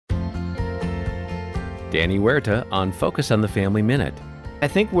Danny Huerta on Focus on the Family Minute. I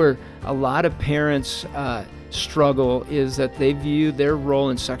think where a lot of parents struggle is that they view their role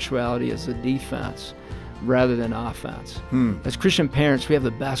in sexuality as a defense rather than offense. As Christian parents, we have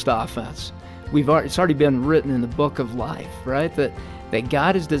the best offense. It's already been written in the book of life, right? That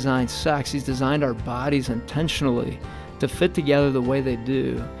God has designed sex. He's designed our bodies intentionally to fit together the way they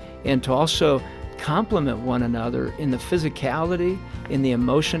do, and to also complement one another in the physicality, in the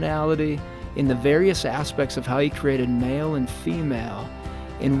emotionality, in the various aspects of how He created male and female.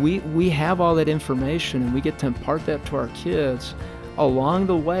 And we have all that information, and we get to impart that to our kids along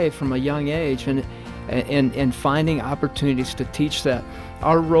the way from a young age, and finding opportunities to teach that.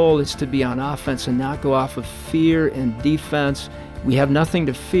 Our role is to be on offense and not go off of fear and defense. We have nothing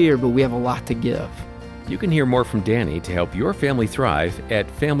to fear, but we have a lot to give. You can hear more from Danny to help your family thrive at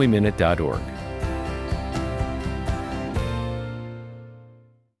FamilyMinute.org.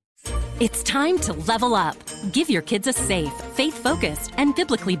 It's time to level up. Give your kids a safe, faith-focused, and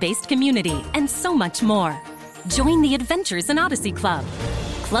biblically based community, and so much more. Join the Adventures in Odyssey Club.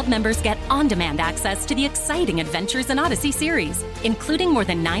 Club members get on-demand access to the exciting Adventures in Odyssey series, including more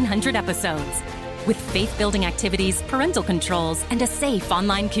than 900 episodes. With faith-building activities, parental controls, and a safe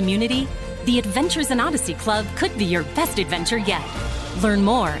online community, the Adventures in Odyssey Club could be your best adventure yet. Learn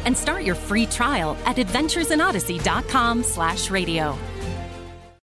more and start your free trial at adventuresinodyssey.com/radio.